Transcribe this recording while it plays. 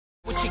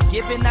what you're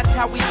given, that's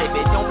how we live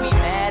it. Don't be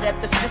mad at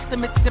the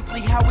system, it's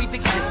simply how we've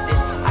existed.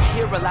 I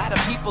hear a lot of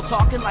people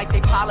talking like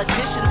they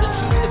politicians and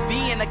choose to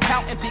be an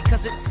accountant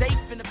because it's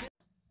safe in the...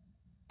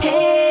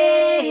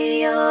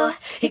 Hey yo,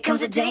 here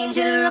comes the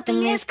danger up in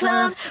this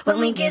club. When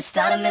we get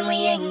started, man, we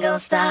ain't gon'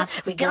 stop.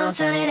 We gon'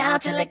 turn it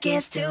out till it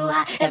gets too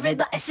hot.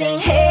 Everybody sing,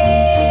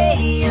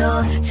 hey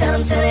yo. Tell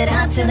them turn it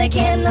out till they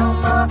can't no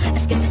more.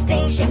 Let's get this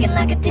thing shaking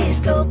like a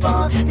disco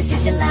ball. This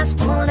is your last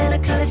one and a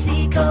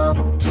courtesy call.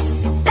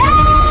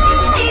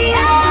 Hey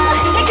yo,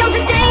 here comes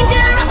the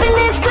danger up in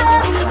this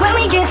club. When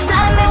we get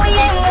started, man, we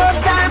ain't gon'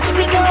 stop.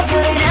 We gon'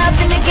 turn it out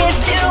till it gets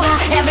too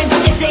hot.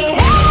 Everybody sing,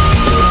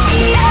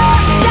 hey yo.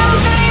 Don't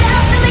turn it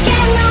out till they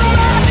can't no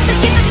more. Let's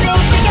get this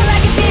thing shaking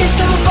like a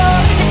disco ball.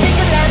 This is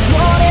your last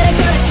one and a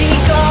courtesy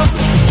call.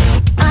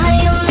 I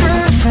am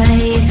not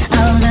afraid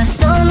of the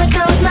storm that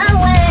comes my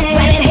way.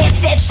 When it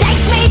hits, it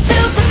shakes me to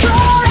the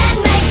core and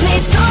makes me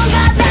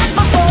stronger than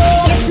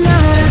before. It's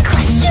not a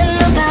question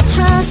about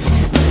trust,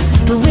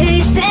 but will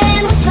you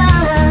stand with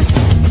us?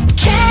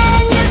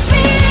 Can you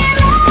feel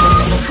it?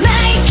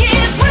 Make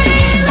it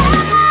real.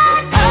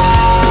 Oh,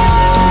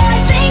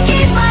 I think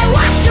it might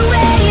wash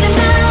away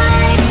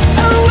tonight.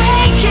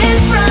 Awaken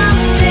from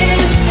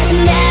this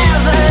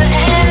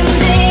never-ending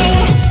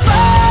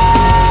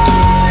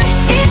fight.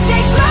 It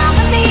takes love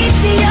that meets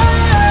the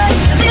earth.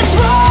 This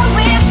war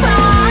we're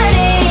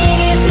fighting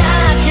is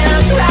not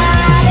just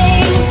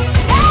riding.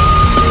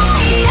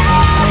 Hey,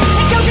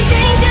 here comes the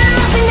danger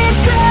up in this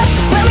club.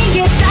 When we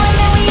get started,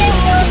 man, we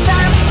ain't gon'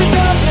 stop. We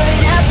gon' turn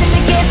it out till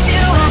it gets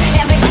too hot.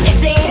 Everybody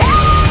sing,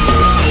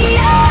 hey,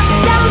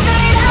 don't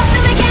turn it out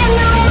till it can't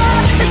no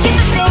more. Let's get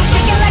this thing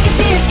shaking like a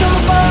disco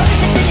ball.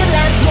 This is your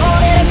last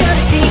one and a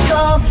courtesy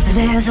call.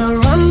 There's a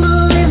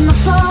rumble in the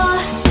floor,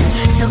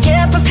 so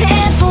get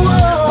prepared for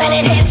war. When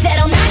it hits,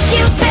 it'll knock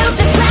you to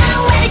the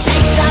ground. When it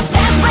shakes up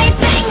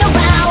everything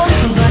around.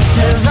 But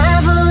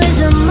survival is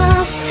a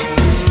must,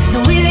 so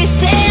will you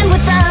stand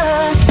with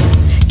us?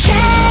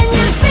 Can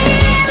you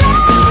feel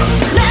it?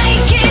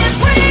 Make it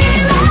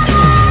real.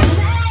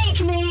 Make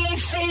me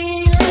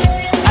feel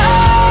it.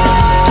 Oh,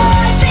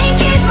 I think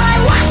it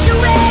might wash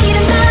away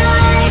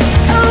tonight.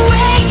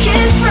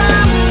 Awaken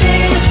from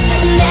this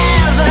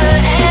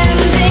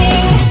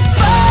never-ending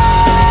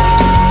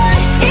fight.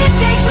 It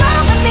takes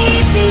love that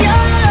meets the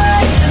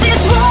earth.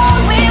 This war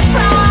we're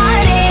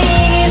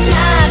fighting is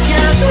not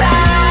just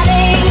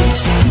riding.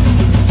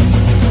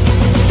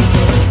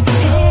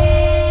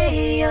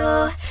 Hey yo,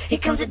 here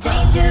comes the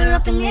danger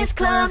up in this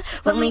club.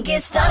 When we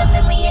get started,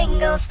 man, we ain't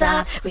gon'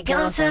 stop. We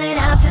gon' turn it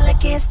out till it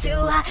gets too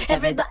hot.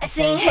 Everybody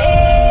sing,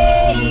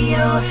 hey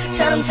yo.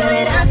 Tell them turn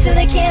it out till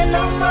they can't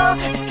no more.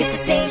 Let's get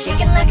this thing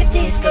shaking like a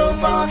disco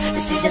ball.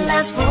 This is your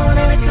last one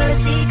and a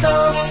courtesy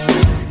call.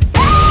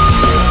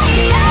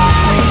 Hey yo,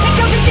 here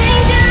comes the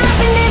danger up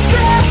in this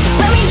club.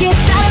 When we get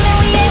started, man,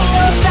 we ain't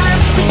gon' stop.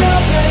 We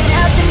gon' turn it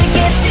out till it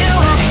gets too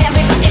hot.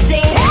 Everybody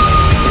sing,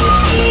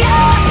 hey yo.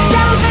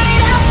 Don't turn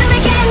it out till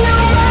they can't no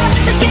more.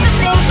 Let's get this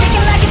thing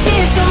shaking like a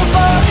disco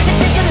ball. This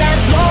is your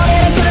last one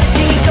and a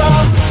courtesy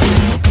call.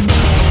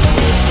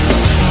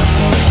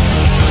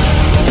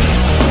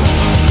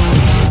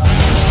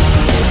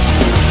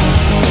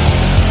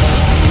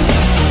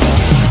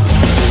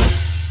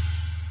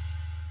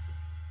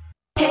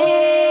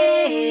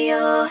 Hey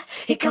yo,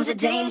 here comes the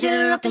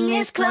danger up in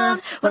this club.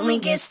 When we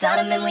get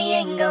started, man, we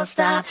ain't gon'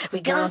 stop. We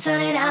gon'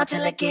 turn it out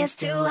till it gets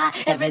too hot.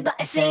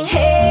 Everybody sing,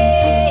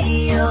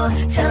 hey yo.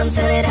 Tell them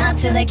turn it out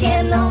till they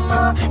can't no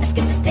more. Let's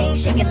get this thing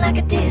shaking like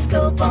a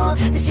disco ball.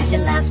 This is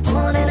your last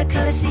one and a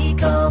courtesy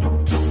call.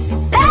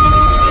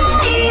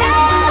 Hey yo,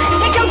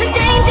 here comes the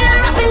danger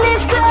up in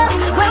this club.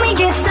 When we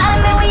get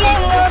started, man, we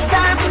ain't gon'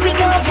 stop. We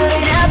gon' turn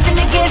it out till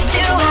it gets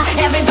too hot.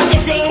 Everybody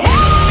sing,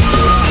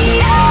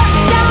 hey yo.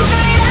 Don't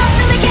turn it out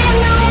till they can't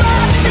no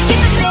more. Let's get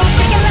this thing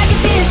shaking like a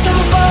disco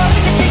ball.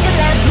 This is your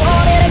last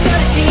one and a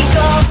courtesy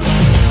call.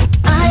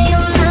 I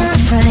am not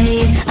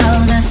afraid of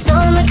the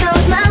storm that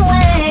comes my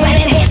way. When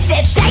it hits,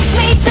 it shakes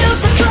me to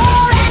the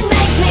core and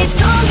makes me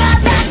stronger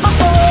than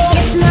before.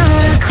 It's not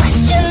a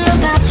question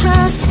about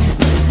trust,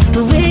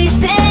 but will you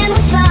stand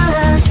with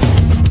us?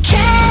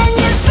 Can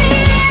you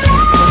feel it?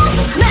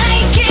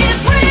 Make it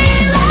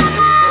real.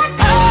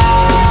 Oh,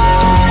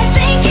 I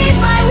think it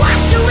might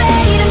wash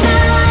away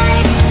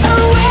tonight.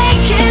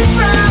 Awaken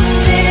from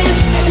this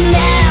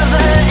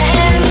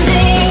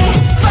never-ending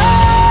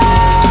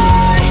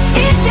fight.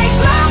 It takes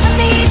love that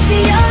meets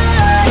the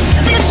earth.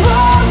 This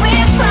war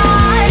we're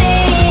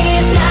fighting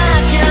is not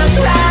just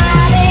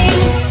riding.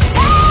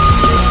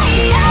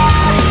 Hey,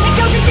 here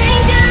comes the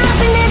danger up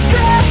in this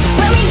club.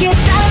 When we get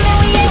started, man,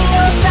 we ain't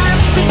gon' stop.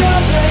 We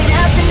gon' turn it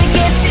out till it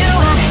gets too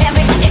hot.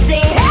 Everybody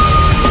sing,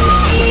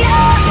 hey,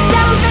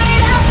 don't turn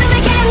it out till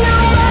they can't no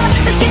more.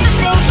 Let's get this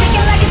thing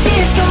shaking like a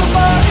disco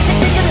ball. This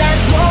is your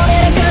last one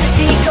and a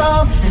courtesy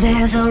call.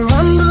 There's a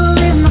rumble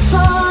in the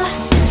floor,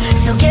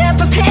 so get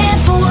prepared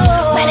for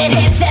war. When it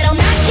hits, it'll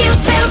knock you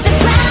to the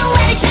ground.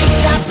 When it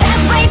shakes up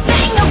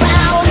everything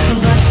around.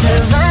 But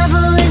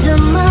survival is a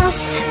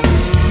must,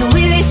 so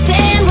will you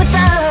stand with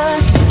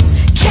us?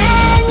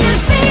 Can you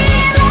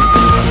feel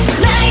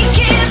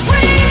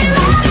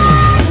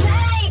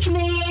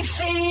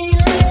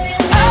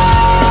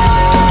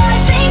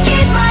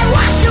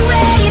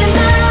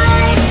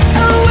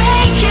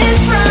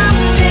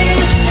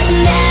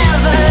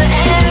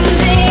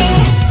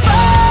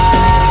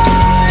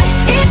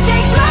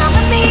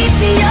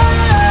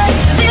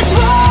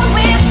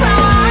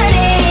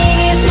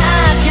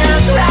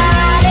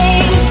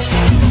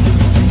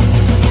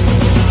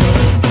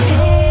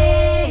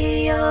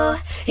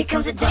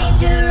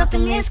up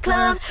in this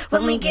club.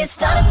 When we get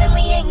started, man,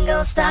 we ain't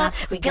gon' stop.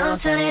 We gon'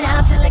 turn it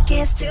out till it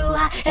gets too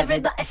hot.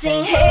 Everybody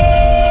sing,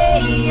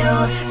 hey,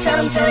 yo. Tell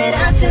them turn it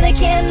out till they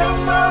can't no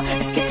more.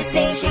 Let's get this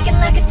thing shaking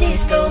like a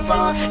disco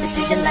ball. This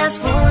is your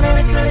last one and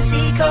a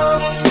courtesy call.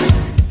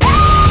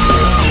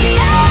 Hey,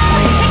 yo.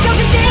 Here comes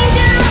the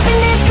danger up in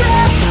this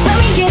club. When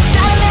we get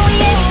started, man, we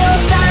ain't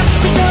gon' stop.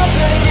 We gon'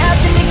 turn it out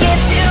till it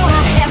gets too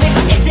hot.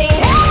 Everybody sing,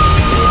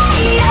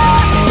 hey, yo.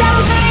 Tell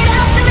them turn it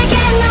out till they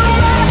can't no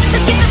more.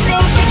 Let's get this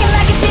thing shaking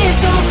like a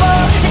disco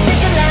ball. This is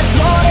your last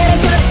one and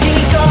a courtesy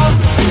call.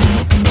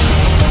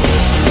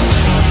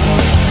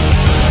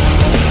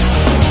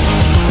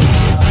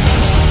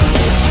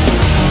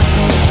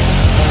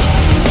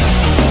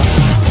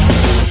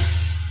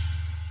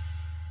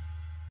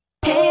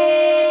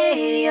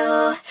 Hey,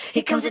 yo.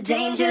 Here comes the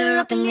danger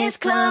up in this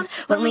club.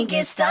 When we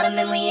get started,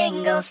 man, we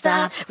ain't gon'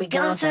 stop. We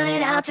gon' turn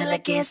it out till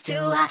it gets too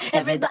hot.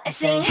 Everybody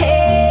sing,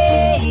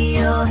 hey,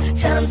 yo.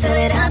 Tell them turn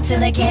it out till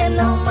they can't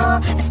no more.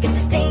 Let's get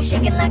this thing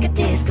shaking like a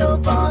disco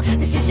ball.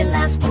 This is your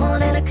last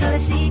one and a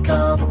courtesy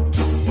call.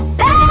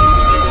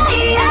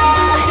 Hey, yo.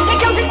 Here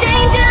comes the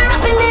danger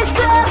up in this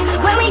club.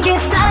 When we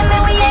get started,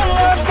 man, we ain't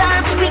gon'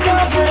 stop. We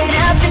gon' turn it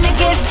out till it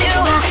gets too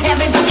hot.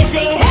 Everybody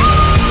sing,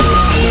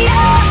 hey,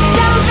 yo.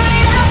 Tell them turn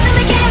it out till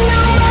they can't no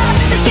more.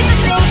 Let's get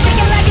this thing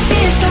shaking like a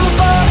disco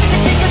ball.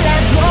 This is your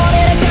last one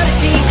and a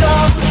courtesy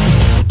call.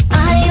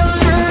 I am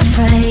not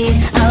afraid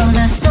of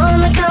the storm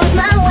that comes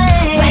my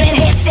way. When it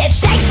hits, it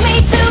shakes me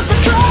to the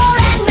core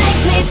and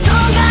makes me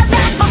stronger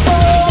than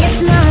before.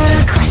 It's not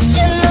a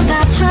question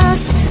about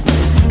trust,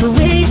 but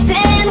we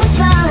stand with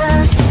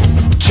us.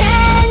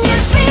 Can you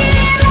feel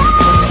it?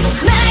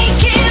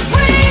 Make it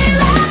real.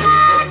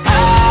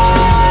 Oh,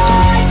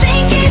 I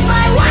think it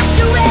might wash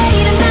away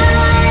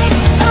tonight.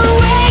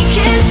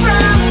 Awaken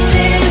from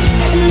this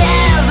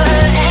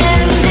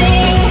never-ending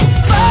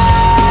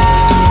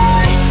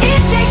fight.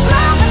 It takes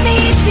more than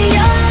meets the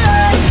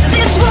eye.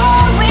 This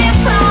war we're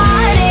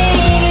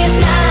fighting is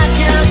not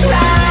just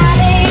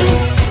riding.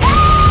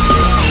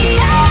 Hey,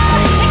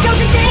 yeah. Here comes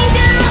the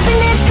danger up in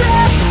this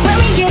club. When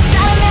we get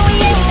started, man, we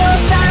ain't gon'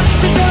 stop.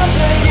 We gon'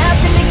 turn it out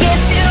till it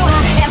gets too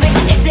hot.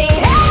 Everybody sing,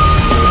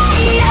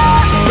 hey, yeah.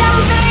 Tell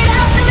them turn it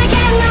out till they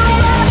can't no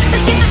more.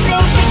 Let's get this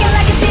thing shaking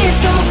like a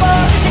disco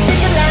ball. This is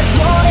your last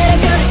one and a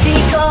courtesy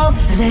call.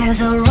 There's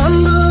a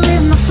rumble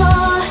in the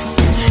floor,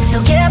 so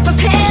get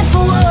prepared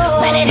for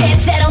war. When it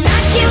hits, it'll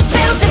knock you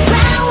to the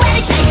ground. When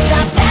it shakes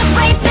up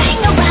everything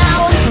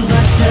around.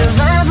 But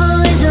survival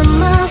is a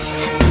must,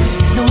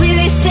 so we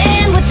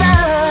stand with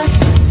us.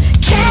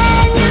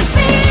 Can you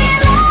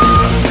feel it?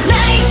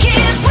 Make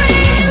it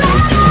real.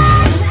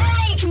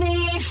 Make me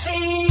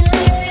feel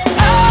it.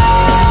 Oh,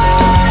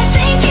 I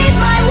think it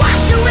might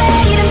wash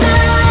away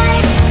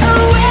tonight.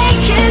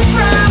 Awaken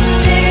from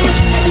this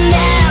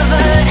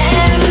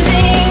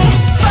never-ending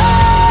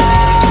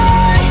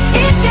fight.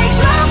 It takes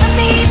more than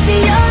meets the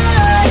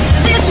eye.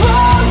 This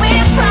war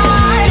we're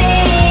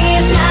fighting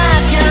is not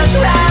just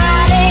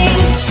riding.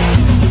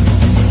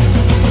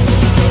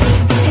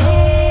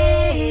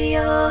 Hey,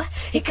 yo.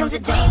 Here comes the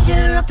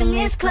danger up in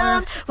this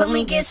club. When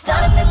we get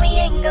started, man, we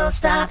ain't gon'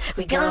 stop.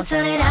 We gon'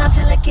 turn it out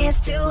till it gets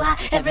too hot.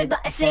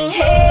 Everybody sing,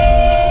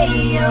 hey,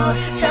 yo.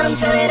 Tell them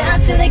turn it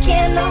out till they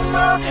can't no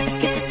more. Let's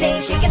get this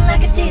thing shaking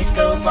like a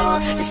disco ball.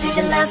 This is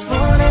your last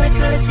one and a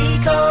courtesy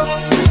call.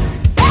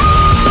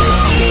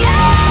 Hey, yo.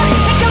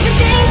 Here comes the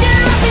danger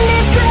up in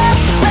this club.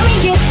 When we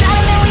get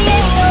started, man, we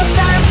ain't gon'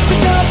 stop. We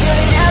gon' turn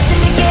it out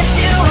till it gets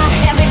too hot.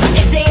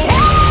 Everybody sing,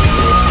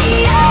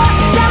 hey, yo.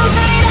 Tell them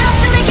turn it out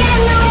till they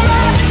can't no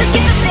more. Let's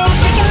get this thing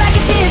shaking like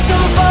a disco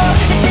ball.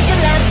 This is your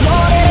last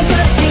one and a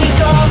courtesy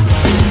call.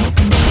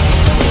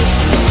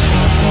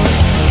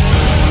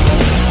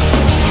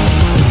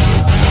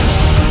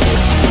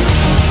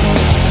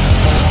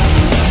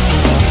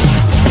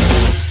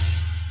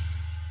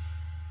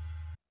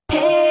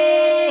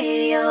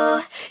 Hey,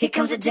 yo. Here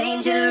comes the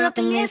danger up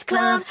in this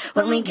club.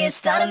 When we get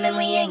started, man,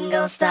 we ain't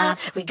gon' stop.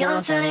 We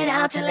gon' turn it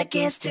out till it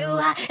gets too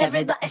hot.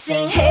 Everybody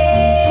sing,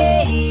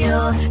 hey,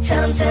 yo.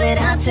 Tell them turn it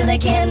out till they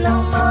can't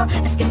no more.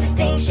 Let's get this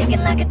thing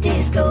shaking like a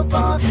disco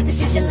ball.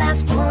 This is your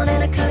last one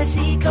and a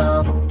courtesy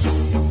call.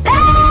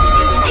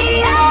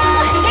 Hey, yo.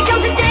 Here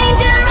comes the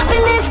danger up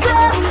in this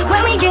club.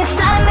 When we get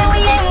started, man,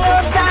 we ain't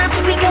gon' stop.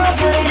 We gon'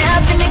 turn it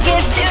out till it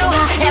gets too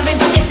hot.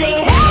 Everybody sing,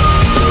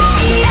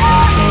 hey, yo.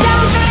 Tell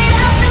them turn it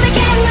out till they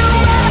can't no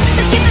more.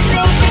 Let's get this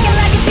thing shaking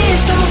like a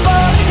disco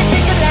ball. This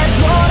is your last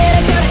one and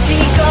a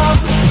courtesy call.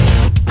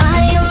 I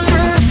am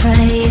not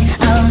afraid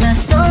of the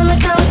storm that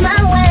comes my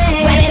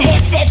way. When it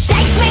hits, it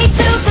shakes me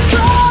to the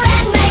core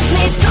and makes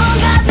me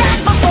stronger than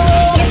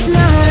before. It's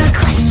not a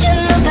question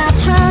about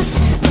trust,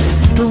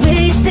 but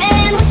we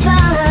stand with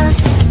us.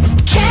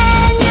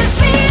 Can you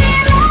feel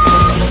it?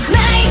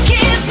 Make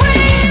it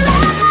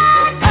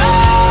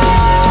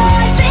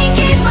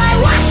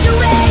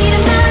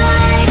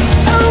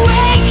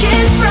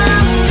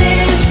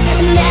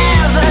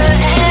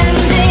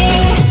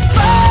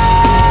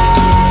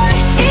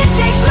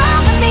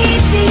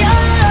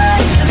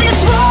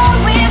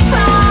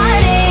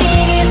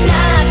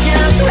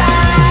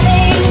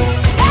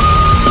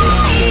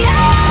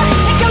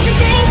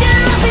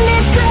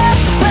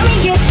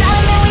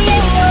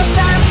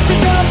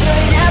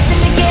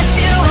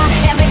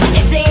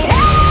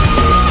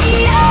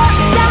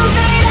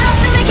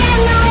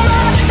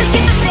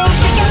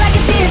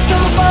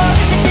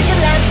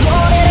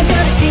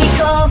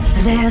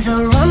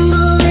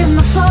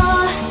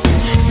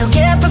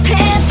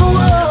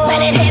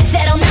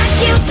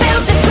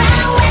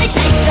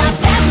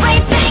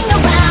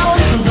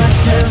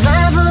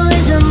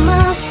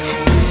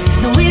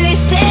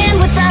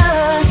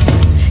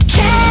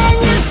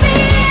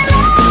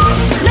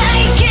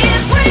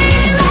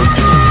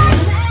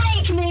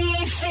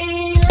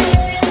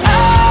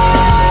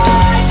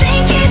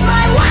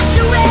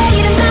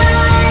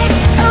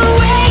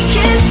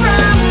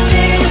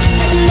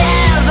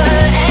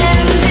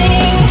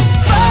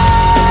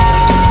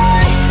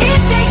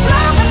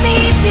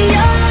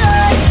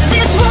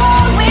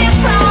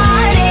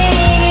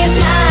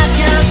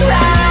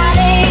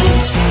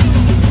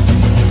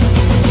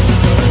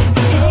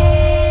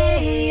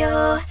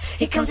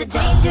comes the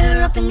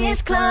danger up in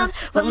this club.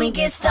 When we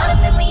get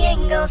started, man, we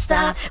ain't gon'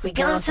 stop. We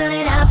gon' turn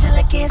it out till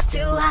it gets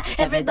too hot.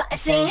 Everybody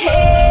sing,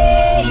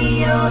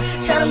 hey, yo.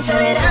 Tell them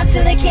turn it out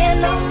till they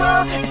can't no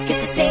more. Let's get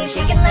this thing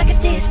shaking like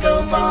a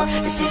disco ball.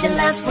 This is your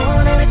last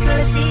one and a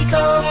courtesy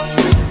call.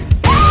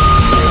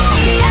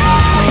 Hey, yo.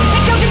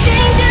 Here comes the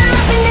danger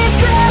up in this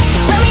club.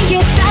 When we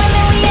get started,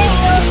 man, we ain't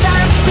gon'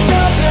 stop. We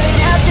gon' turn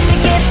it out till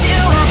it gets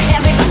too hot.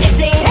 Everybody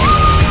sing,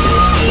 hey,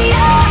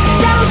 yo.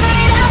 Tell them turn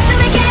it out till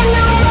they can't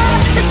no more.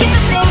 Let's get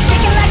this thing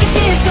shaking like a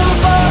disco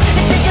ball.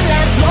 This is your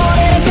last one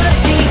and a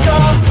courtesy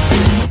call.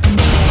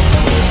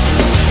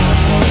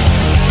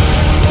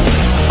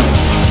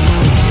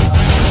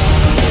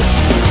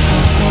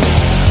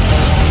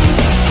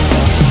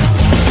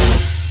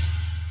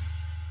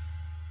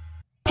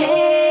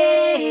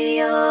 Hey,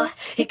 yo.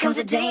 Here comes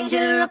the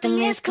danger up in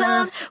this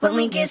club. When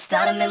we get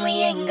started, man, we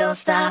ain't gon'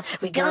 stop.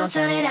 We gon'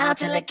 turn it out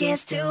till it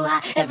gets too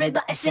hot.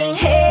 Everybody sing,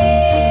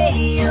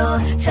 hey, yo.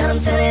 Tell them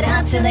turn it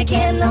out till they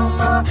can't no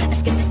more.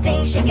 Let's get this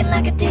thing shaking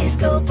like a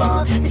disco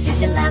ball. This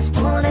is your last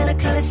one and a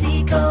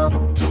courtesy call.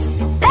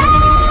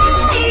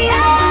 Hey,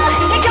 yo.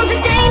 Here comes the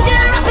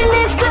danger up in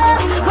this club.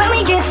 When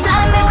we get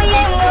started, man, we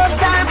ain't gon'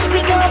 stop.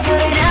 We gon'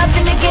 turn it out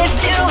till it gets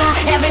too hot.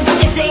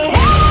 Everybody sing,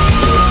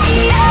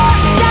 hey, yo.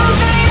 Tell them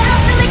turn it out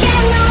till they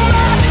can't no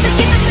more. Let's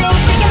get this thing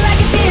shaking like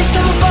a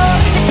disco ball.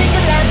 This is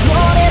your last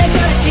one and a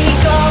courtesy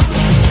call.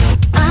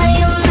 I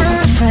am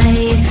not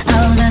afraid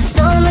of the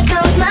storm that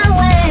comes my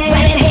way.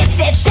 When it hits,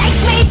 it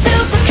shakes me to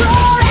the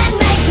core and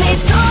makes me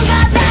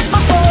stronger than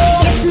before.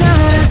 It's not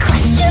a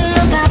question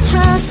about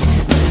trust,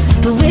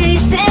 but will you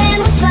stand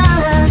with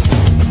us?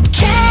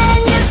 Can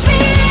you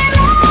feel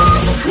it?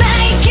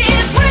 Make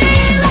it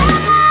real.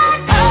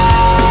 Oh,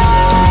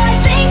 I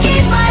think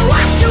it might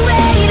wash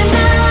away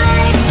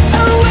tonight.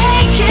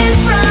 Awaken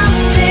from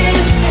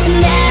this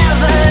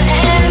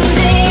never-ending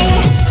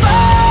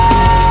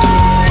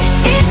fight.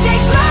 It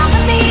takes more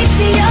than meets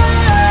the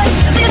eye.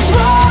 This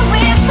war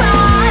we're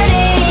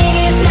fighting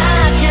is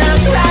not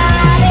just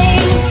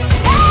riding.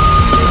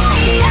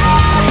 Hey,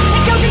 yeah.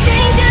 Here comes the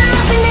danger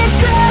up in this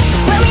club.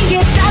 When we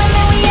get started,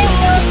 man, we ain't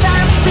gon'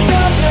 stop. We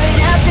gon' turn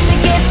it out till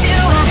it gets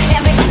too hot.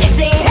 Everybody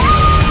sing,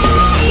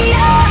 hey,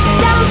 yeah.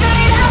 Tell them turn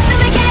it out till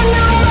they can't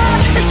no more.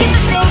 Let's get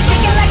this thing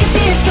shaking like a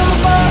disco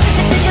ball.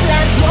 This is your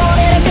last one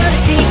and a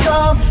courtesy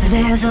call.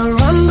 There's a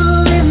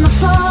rumble in the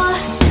floor,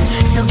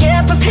 so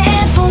get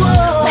prepared for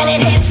war. When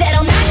it hits,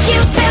 it'll knock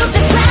you to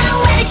the ground.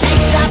 When it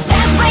shakes up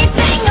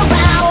everything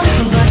around.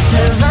 But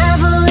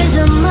survival is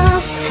a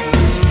must,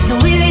 so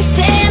will you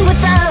stand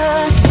with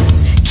us?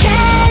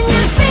 Can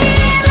you feel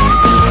it?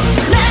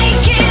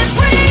 Make it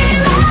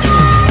real.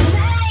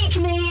 Make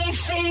me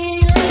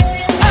feel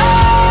it.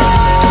 Oh,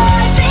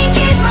 I think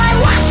it might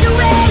wash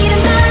away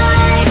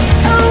tonight.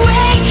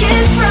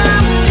 Awaken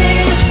from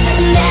this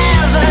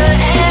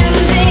never-ending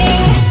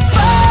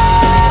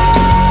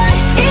fight.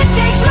 It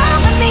takes more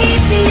than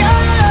meets the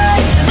eye.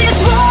 This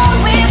war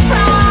we're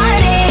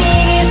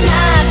fighting is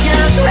not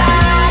just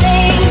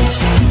riding.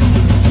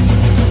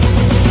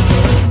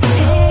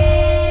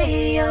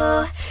 Hey, yo.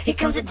 Here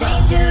comes the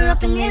danger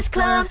up in this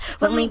club.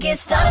 When we get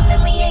started,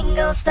 man, we ain't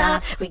gon'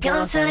 stop. We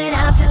gon' turn it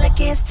out till it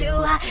gets too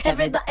hot.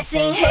 Everybody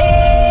sing,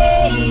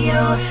 hey,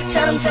 yo.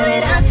 Tell them turn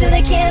it out till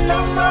they can't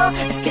no more.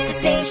 Let's get this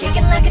thing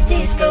shaking like a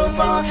disco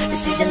ball.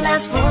 This is your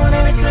last one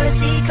and a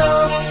courtesy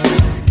call.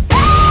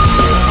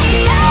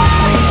 Hey, yo.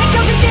 Here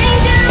comes the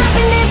danger up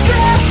in this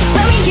club.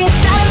 When we get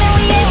started, man,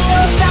 we ain't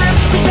gon' stop.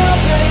 We gon'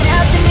 turn it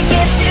out till it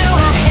gets too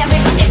hot.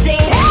 Everybody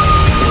sing,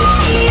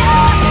 hey, yo.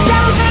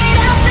 Tell them turn it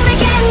out till they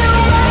can't no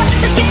more.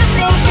 Let's get this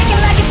thing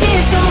shaking like a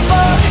disco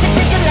ball. This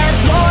is your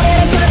last one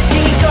and a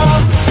courtesy call.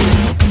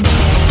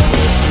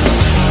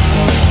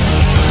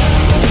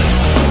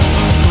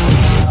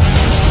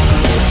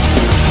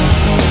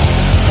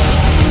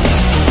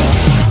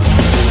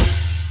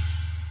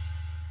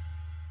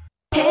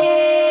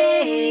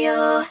 Hey,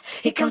 yo.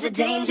 Here comes the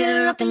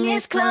danger up in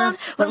this club.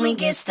 When we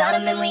get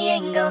started, man, we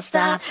ain't gon'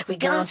 stop. We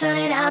gon' turn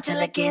it out till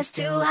it gets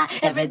too hot.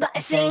 Everybody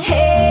sing,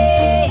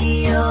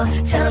 hey, yo.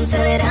 Tell them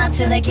turn it out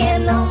till they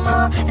can't no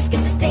more. Let's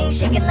get this thing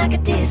shaking like a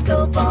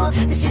disco ball.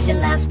 This is your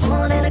last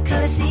one and a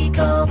courtesy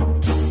call.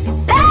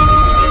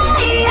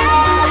 Hey, yo.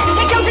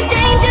 Here comes the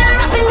danger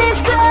up in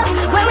this club.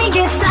 When we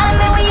get started,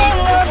 man, we ain't